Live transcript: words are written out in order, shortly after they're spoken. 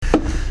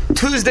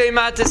Tuesday,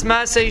 Matis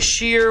Maseh,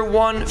 Shir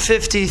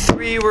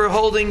 153. We're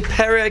holding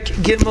Perek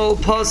Gimel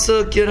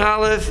Pasuk Yud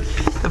Aleph.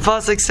 The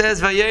pasuk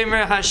says,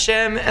 "Vayomer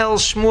Hashem el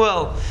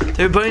Shmuel."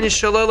 The Rebbeinu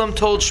Shalom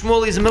told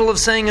Shmuel, he's in the middle of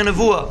saying a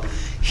nevuah.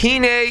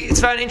 Hine, it's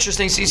very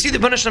interesting. So you see, the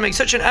Rebbeinu Shalom makes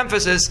such an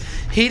emphasis.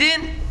 He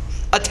didn't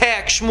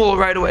attack Shmuel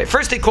right away.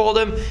 First he called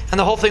him, and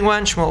the whole thing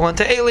went. Shmuel went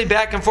to Eli,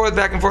 back and forth,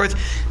 back and forth.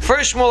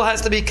 First Shmuel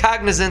has to be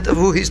cognizant of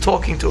who he's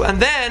talking to,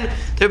 and then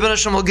the Rebbeinu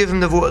Shalom will give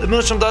him the nevuah. The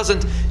Rebbeinu Shalom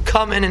doesn't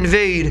come and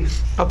invade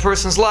a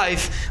person's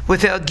life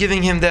without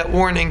giving him that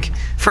warning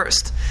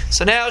first.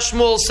 So now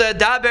Shmuel said,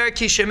 "Daber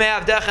ki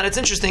shemei avdech," and it's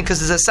interesting because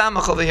there's a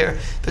samach over here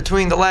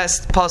between the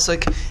last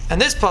pasuk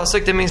and this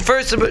pasuk. That means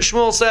first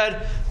Shmuel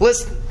said,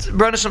 "Listen,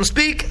 Rebbeinu Shalom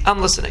speak,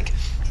 I'm listening."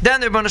 Then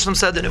the Rebbeinu Shalom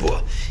said the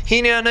nevuah.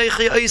 Hine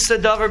anechi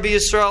oiseh davar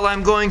b'Yisrael.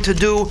 I'm going to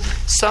do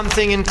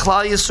something in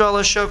Klal Yisrael.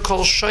 Asher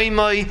kol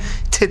shoymai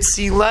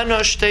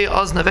titzilena shtei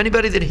oznav.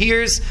 Anybody that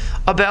hears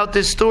about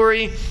this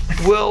story,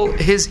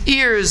 his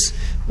ears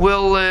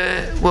will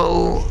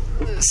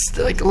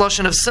like a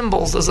lashon of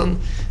cymbals.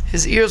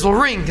 His ears will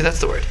ring. That's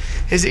the word.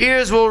 His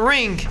ears will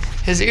ring.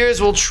 His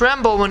ears will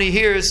tremble when he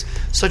hears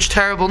such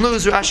terrible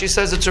news. Rashi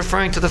says it's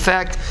referring to the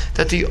fact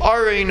that the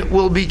Aron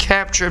will be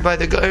captured by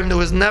the Goyim. There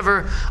was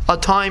never a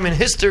time in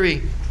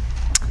history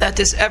that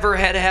this ever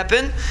had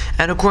happened,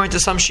 and according to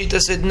some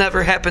shittas, it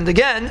never happened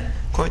again.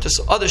 According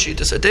to other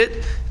shittas, it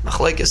did.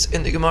 Machlekes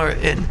in the Gemara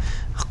in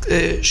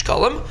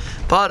Shkalim,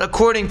 but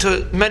according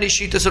to many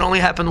shittas, it only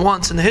happened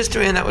once in the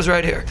history, and that was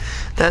right here.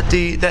 That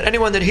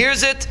anyone that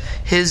hears it,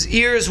 his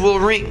ears will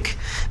ring.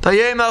 So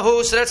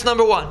that's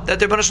number one. That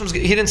the Rebbeinu Shalom,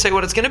 he didn't say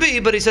what it's going to be,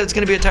 but he said it's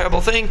going to be a terrible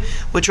thing,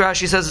 which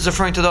Rashi says is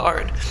referring to the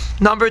Aron.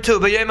 Number two,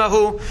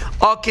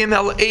 Akim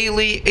el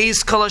Eli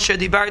Eis Kala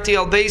Shedibarti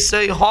el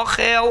Beisei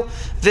Hachel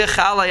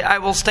V'Chalei. I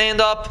will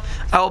stand up.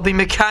 I will be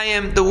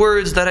Mekayim the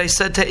words that I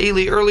said to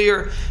Eli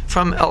earlier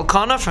from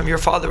Elkanah, from your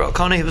father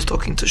Elkanah. He was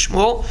talking to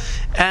Shmuel.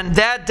 And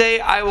that day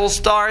I will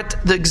start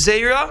the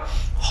Gzeira,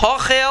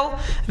 Hachel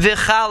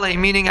V'Chalei,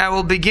 meaning I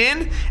will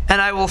begin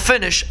and I will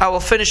finish. I will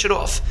finish it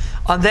off.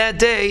 On that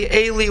day,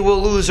 Eli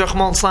will lose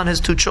Rachmana litzlan his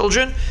two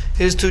children.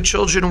 His two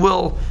children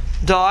will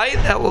die.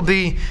 That will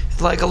be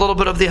like a little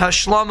bit of the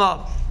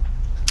Hashlama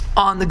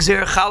on the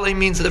Gzeira. Chalei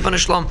means that the Rebbeinu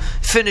Shalom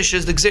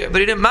finishes the Gzeira,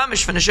 but he didn't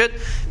mamish finish it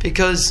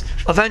because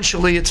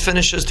eventually it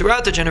finishes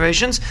throughout the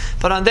generations.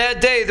 But on that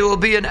day there will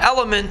be an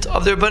element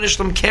of the Rebbeinu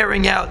Shalom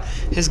carrying out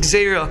his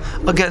Gzeira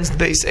against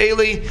Beis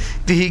Eli.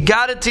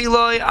 V'higadati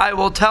loi, I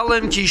will tell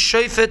him ki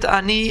shofet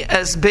ani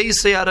es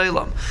Beis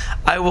Ha'olam.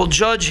 I will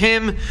judge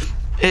him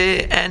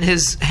and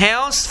his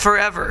house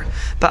forever.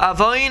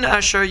 Ba'avoin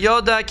asher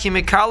yoda ki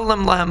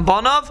mikalem lahem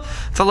banav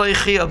v'lo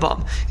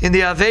yichiyabam. In the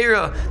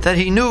Aveira that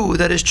he knew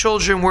that his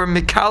children were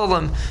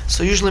mikalem.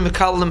 So usually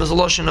mikalem is a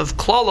lashon of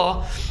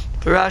klala.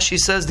 But Rashi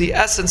says the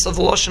essence of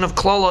the lashon of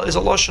klala is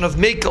a lashon of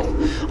mekel,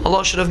 a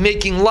lashon of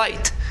making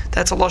light.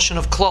 That's a lashon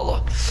of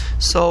klala.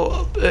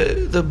 So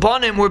the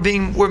banim were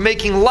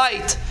making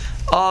light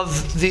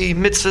of the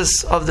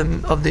mitzvahs of the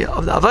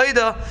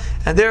Aveda,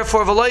 and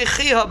therefore v'lo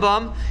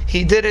yichiyabam,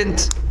 he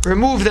didn't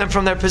remove them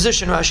from their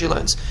position. Rashi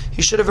learns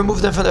he should have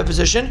removed them from their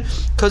position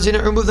because he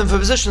didn't remove them from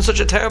position. Such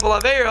a terrible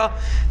Aveira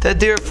that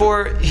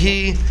therefore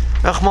he,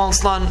 Rachmana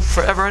litzlan,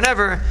 forever and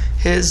ever,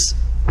 his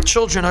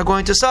children are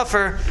going to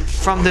suffer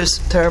from this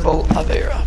terrible Aveira.